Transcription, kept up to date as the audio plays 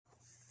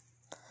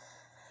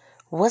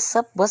What's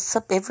up,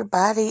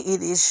 everybody?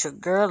 It is your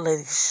girl,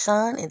 Lady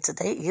Shawn, and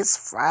today is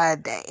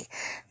Friday.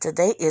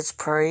 Today is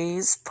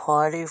Praise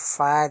Party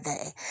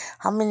Friday.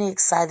 How many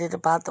excited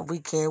about the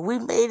weekend? We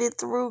made it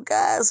through,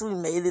 guys. We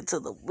made it to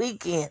the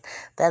weekend.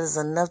 That is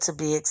enough to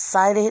be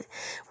excited.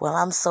 Well,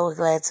 I'm so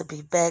glad to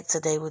be back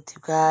today with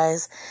you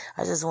guys.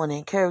 I just want to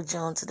encourage you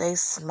on today.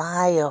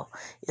 Smile.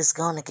 It's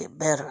going to get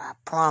better, I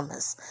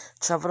promise.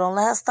 Trouble don't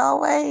last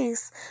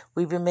always.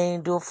 We've been made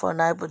to do it for a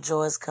night, but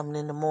joy is coming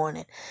in the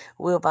morning.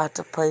 We're about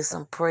to play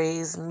some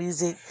praise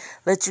music,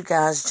 let you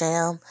guys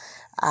jam.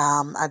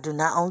 I do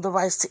not own the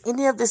rights to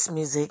any of this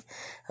music.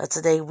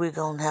 Today we're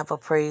going to have a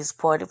praise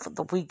party for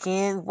the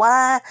weekend.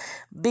 Why?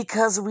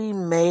 Because we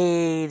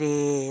made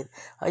it.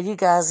 Are you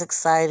guys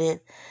excited?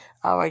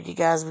 All right, you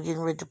guys, we're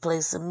getting ready to play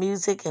some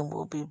music, and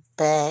we'll be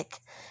back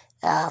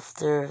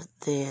after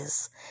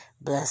this.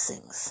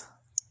 Blessings.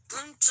 Yo,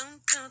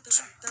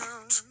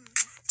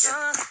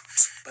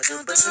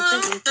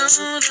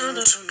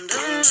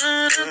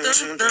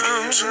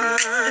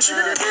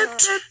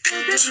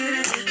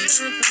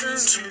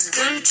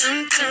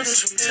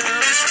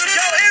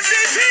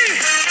 MCG,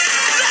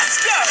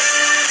 let's go!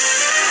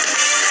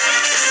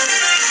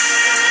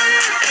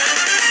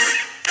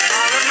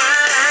 All of my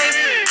life,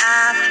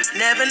 I've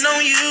never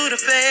known you to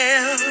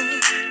fail.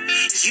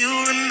 You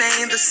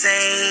remain the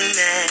same,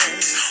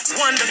 and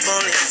wonderful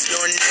is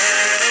your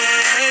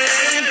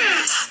name.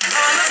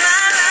 All of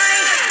my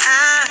life,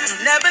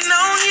 I've never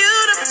known you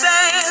to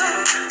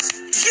fail.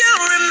 You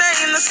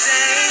remain the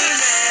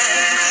same,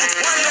 and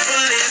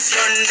wonderful is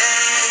your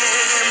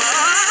name. Oh,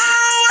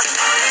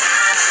 all of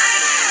my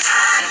life,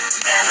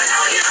 I've never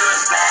known you to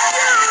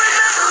fail. You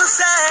remain the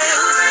same. You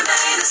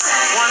remain the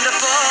same.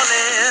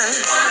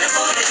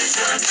 Wonderful is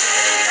your name.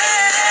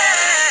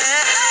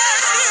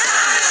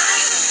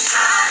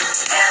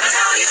 Never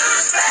know you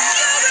respect.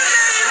 You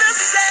remain the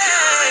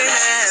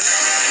same.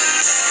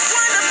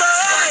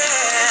 Wonderful,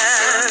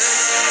 yeah.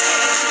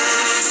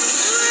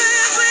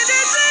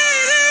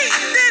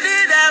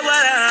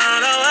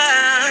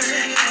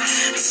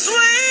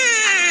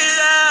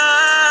 Sweeter,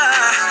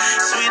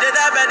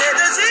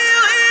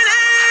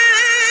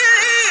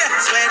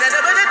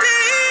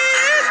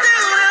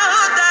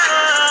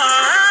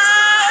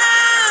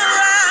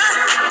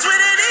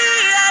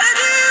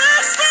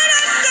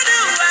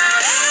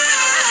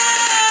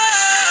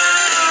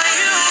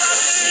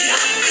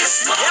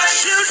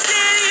 yes, you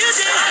did, you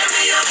did. And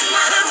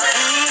brought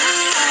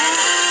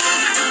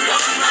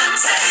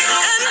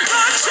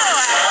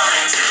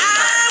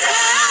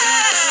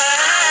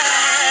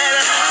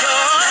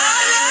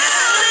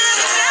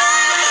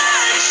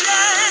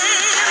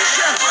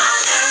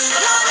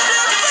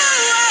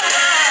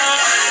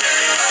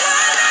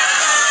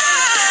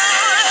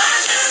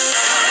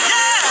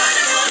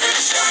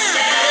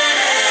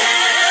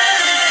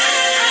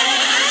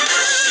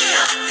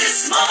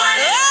this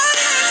morning.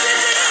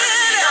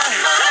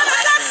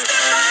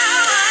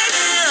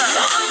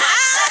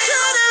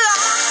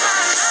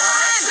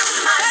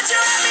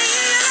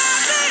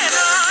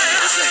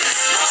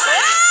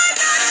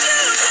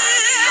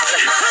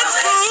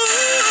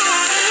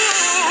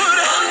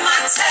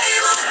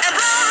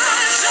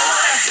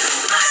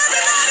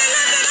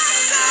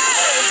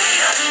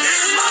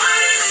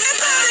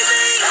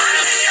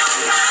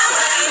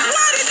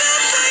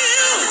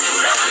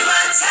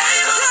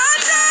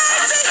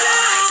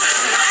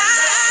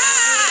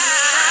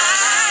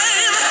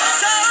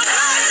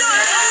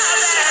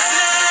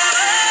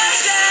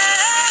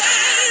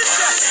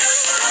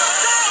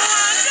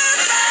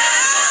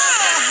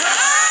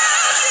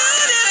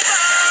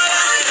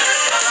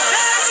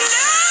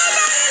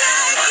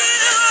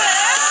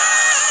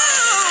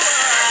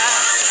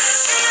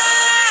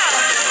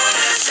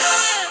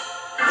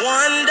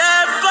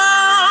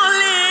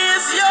 Wonderful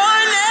is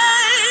your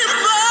name,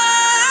 praise.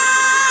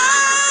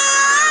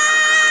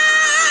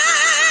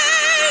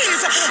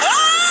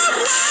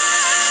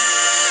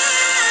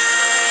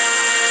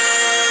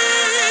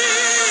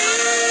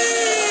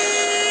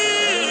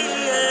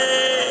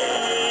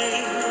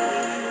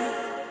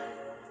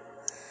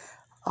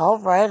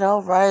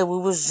 All right. We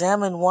was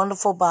jamming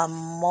Wonderful by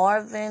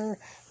Marvin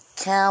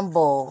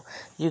Campbell.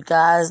 You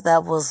guys,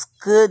 that was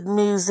good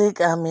music.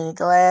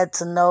 Glad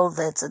to know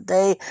that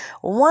today,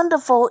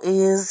 wonderful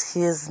is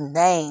his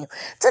name.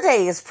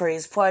 Today is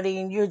Praise Party,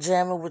 and you're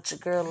jamming with your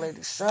girl,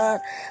 Lady Shawn.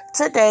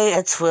 Today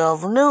at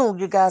 12 noon.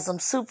 You guys, I'm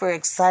super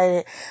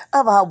excited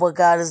about what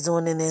God is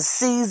doing in this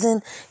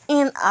season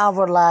in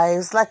our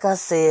lives. Like I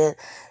said,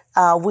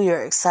 we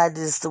are excited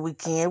it's the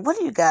weekend. What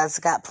do you guys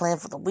got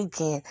planned for the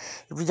weekend?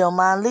 If you don't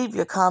mind, leave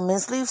your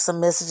comments, leave some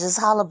messages,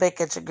 holler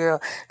back at your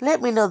girl.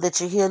 Let me know that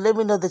you're here. Let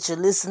me know that you're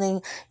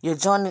listening. You're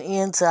joining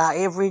in to our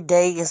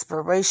everyday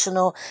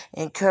inspirational,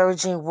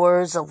 encouraging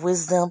words of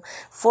wisdom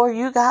for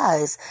you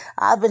guys.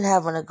 I've been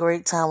having a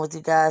great time with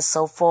you guys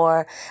so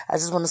far. I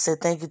just want to say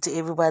thank you to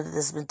everybody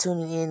that's been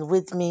tuning in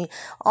with me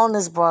on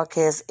this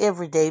broadcast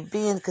every day,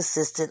 being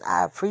consistent.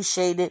 I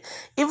appreciate it.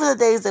 Even the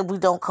days that we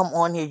don't come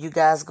on here, you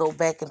guys go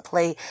back and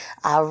play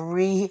our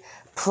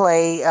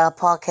play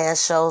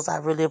podcast shows. I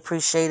really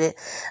appreciate it.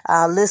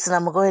 Listen,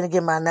 I'm going to go ahead and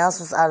get my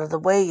announcements out of the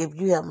way. If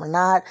you have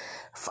not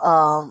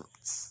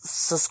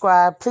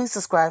subscribe, please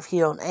subscribe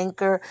here on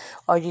Anchor,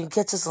 or you can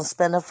catch us on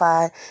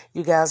Spotify.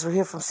 You guys, we're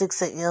here from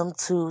 6 a.m.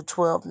 to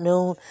 12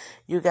 noon.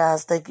 You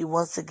guys, thank you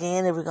once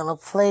again, and we're going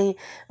to play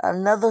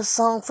another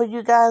song for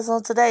you guys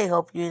on today.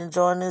 Hope you're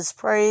enjoying this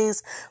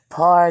praise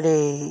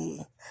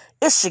party.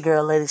 It's your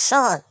girl, Lady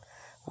Shawn.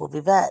 We'll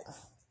be back.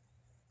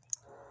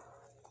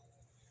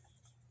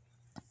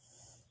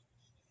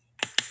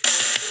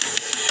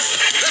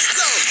 Let's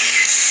go.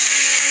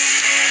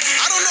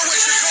 I don't know what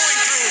you're going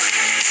through,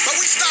 but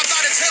we stopped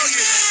by to tell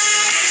you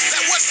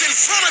that what's in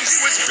front of you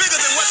is bigger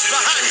than what's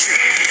behind you.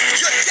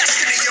 Your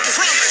destiny, your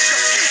promise,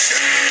 your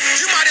future.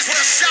 You might as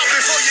well shout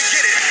before you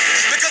get it,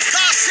 because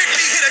God sent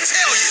me here to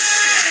tell you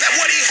that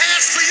what He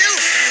has for you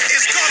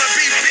is gonna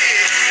be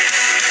big.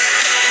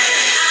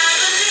 I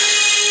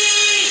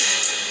believe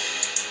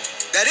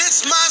that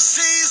it's my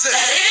season.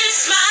 That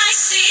it's my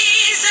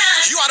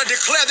season. You ought to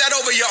declare that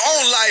over your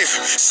own life.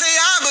 Say,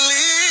 I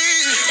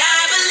believe.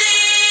 I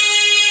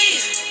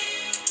believe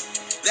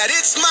that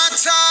it's my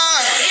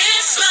time. That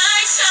it's my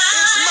time.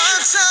 It's my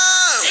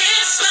time.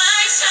 It's my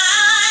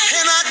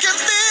time. And I can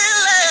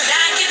feel it.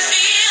 I can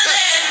feel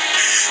it.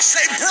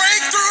 Say,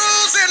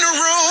 breakthroughs in the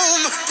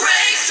room.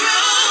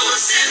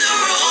 Breakthroughs in the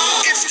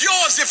room. It's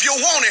yours if you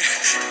want it.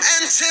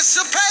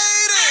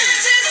 Anticipating.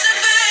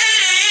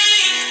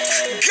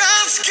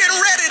 God's getting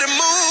ready to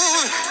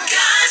move.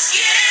 God's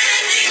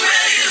getting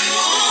ready to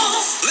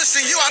move.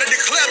 Listen, you ought to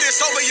declare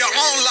this over your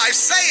own life.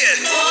 Say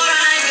it. For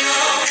I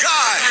know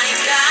God,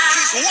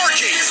 He's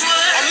working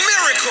a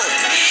miracle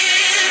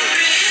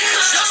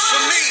just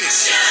for me.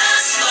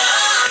 Just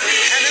for me.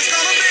 And it's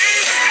gonna be.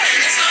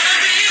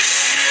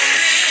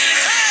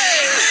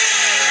 Hey,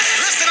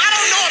 listen, I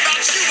don't know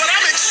about you, but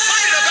I'm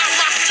excited about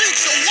my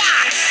future.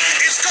 Why?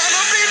 It's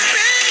gonna be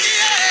big,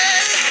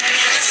 yeah.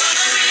 It's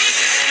gonna be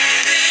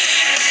big.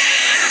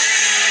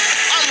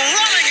 I'm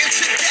running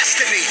into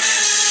destiny,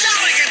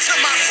 shouting into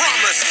my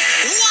promise.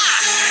 Why?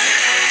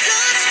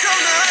 God's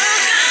gonna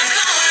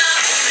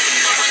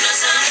open up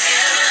some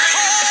heaven.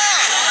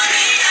 Pour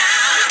me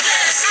out a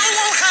blessing. I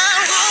won't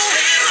have room.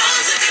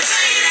 Won't to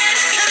contain it.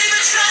 Can't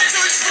even try to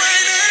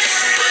explain it.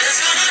 But it's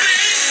gonna be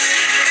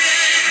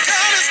big.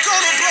 God is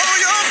gonna blow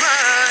your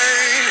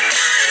mind.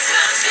 God is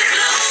about to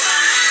blow my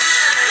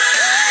mind.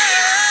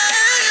 Yeah.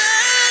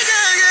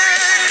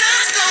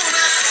 God's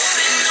gonna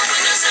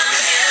open up some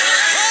heaven.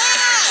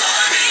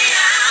 Pour me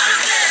out a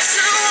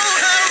blessing. You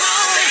won't have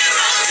room.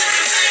 Won't to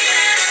contain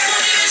it.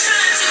 Won't even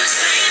try to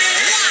explain it.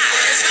 Why?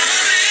 But it's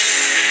gonna be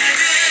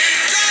big.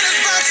 God is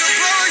about to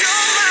blow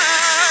your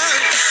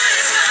mind. God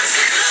is about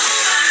to blow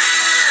my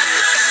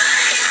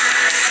mind.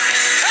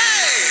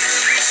 Hey,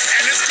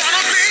 and it's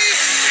gonna be.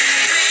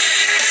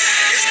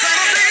 It's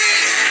gonna be.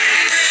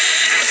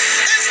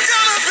 It's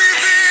gonna be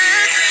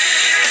big.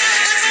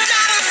 It's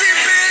gotta be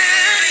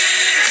big.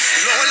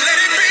 Lord, let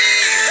it be.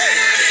 Hey.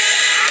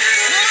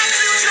 My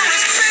future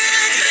is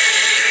big.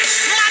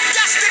 My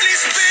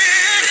destiny's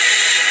big.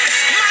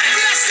 My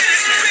blessing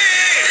is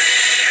big.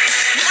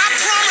 My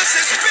promise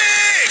is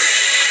big.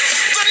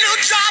 The new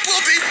job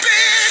will be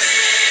big.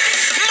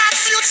 My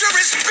future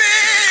is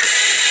big.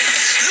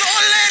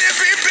 Lord, let it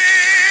be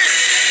big.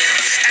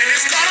 And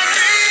it's gonna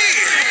be.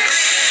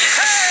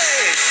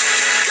 Hey,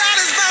 God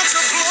is about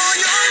to blow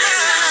your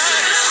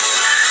mind.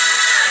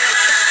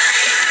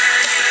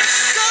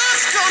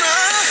 God's gonna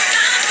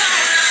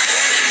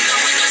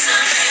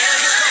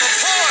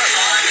pour.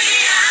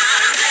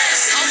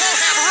 I won't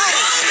have room.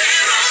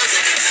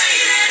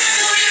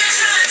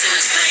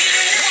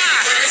 Why?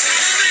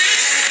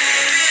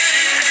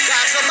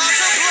 God's about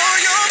to blow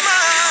your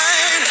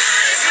mind.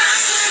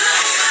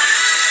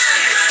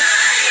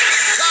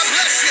 God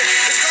bless you.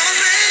 It's gonna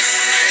be.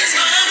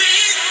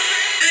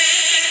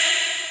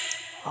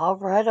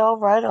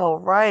 All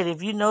right.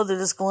 If you know that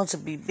it's going to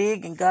be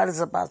big and God is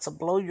about to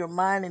blow your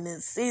mind in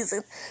this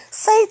season,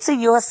 say to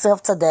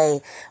yourself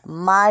today,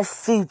 my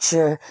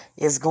future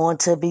is going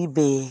to be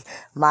big.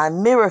 My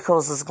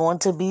miracles is going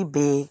to be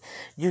big.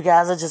 You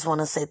guys, I just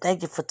want to say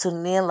thank you for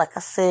tuning in. Like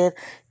I said,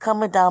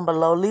 comment down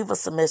below, leave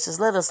us a message.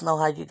 Let us know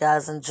how you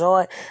guys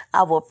enjoy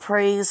our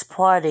praise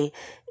party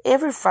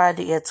every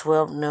Friday at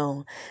 12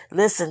 noon.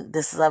 Listen,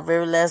 this is our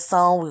very last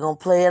song. We're going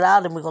to play it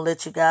out and we're going to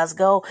let you guys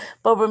go.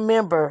 But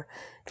remember,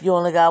 you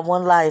only got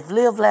one life.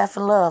 Live, laugh,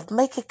 and love.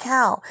 Make it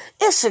count.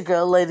 It's your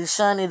girl, Lady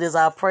Shawn. It is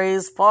our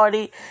praise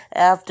party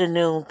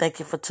afternoon. Thank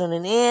you for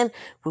tuning in.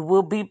 We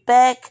will be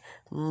back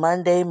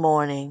Monday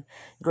morning.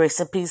 Grace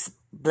and peace.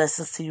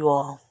 Blessings to you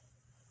all.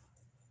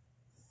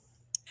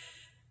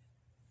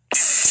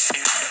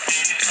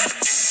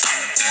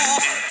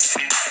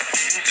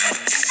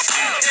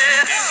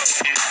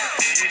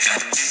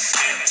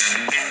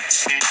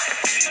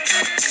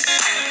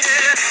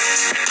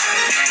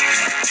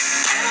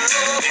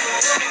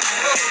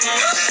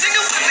 Sing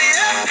it with me,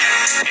 yeah.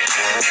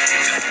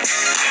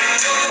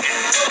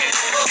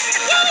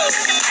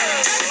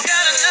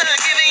 God is not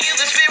giving you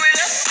the spirit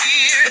of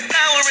fear,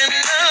 power and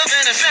love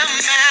and a sound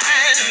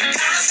mind.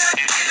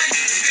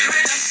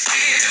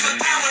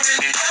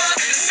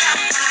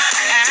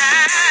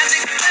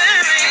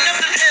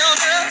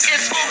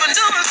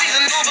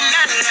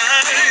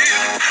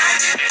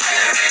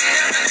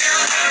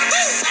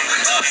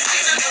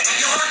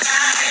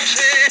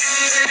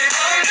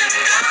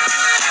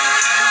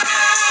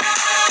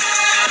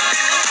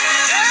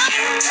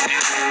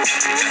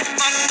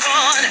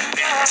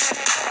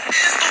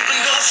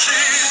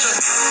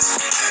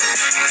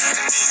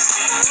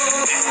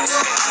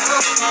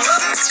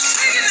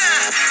 Sing it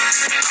now.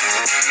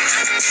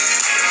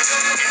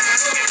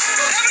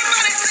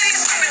 Everybody sing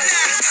it with me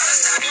now.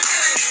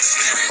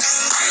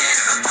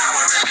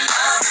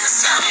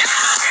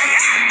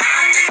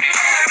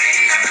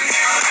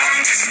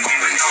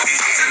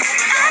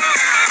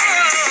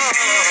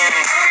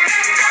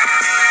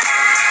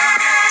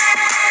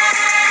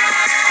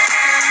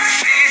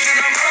 Season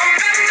of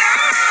open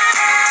doors.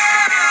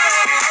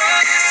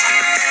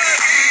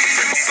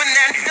 Open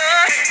that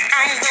door,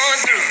 I'm going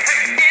through.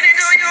 Any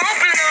door you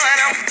open, Lord,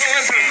 I'm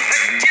going through.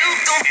 You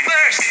go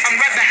first, I'm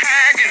right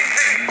behind.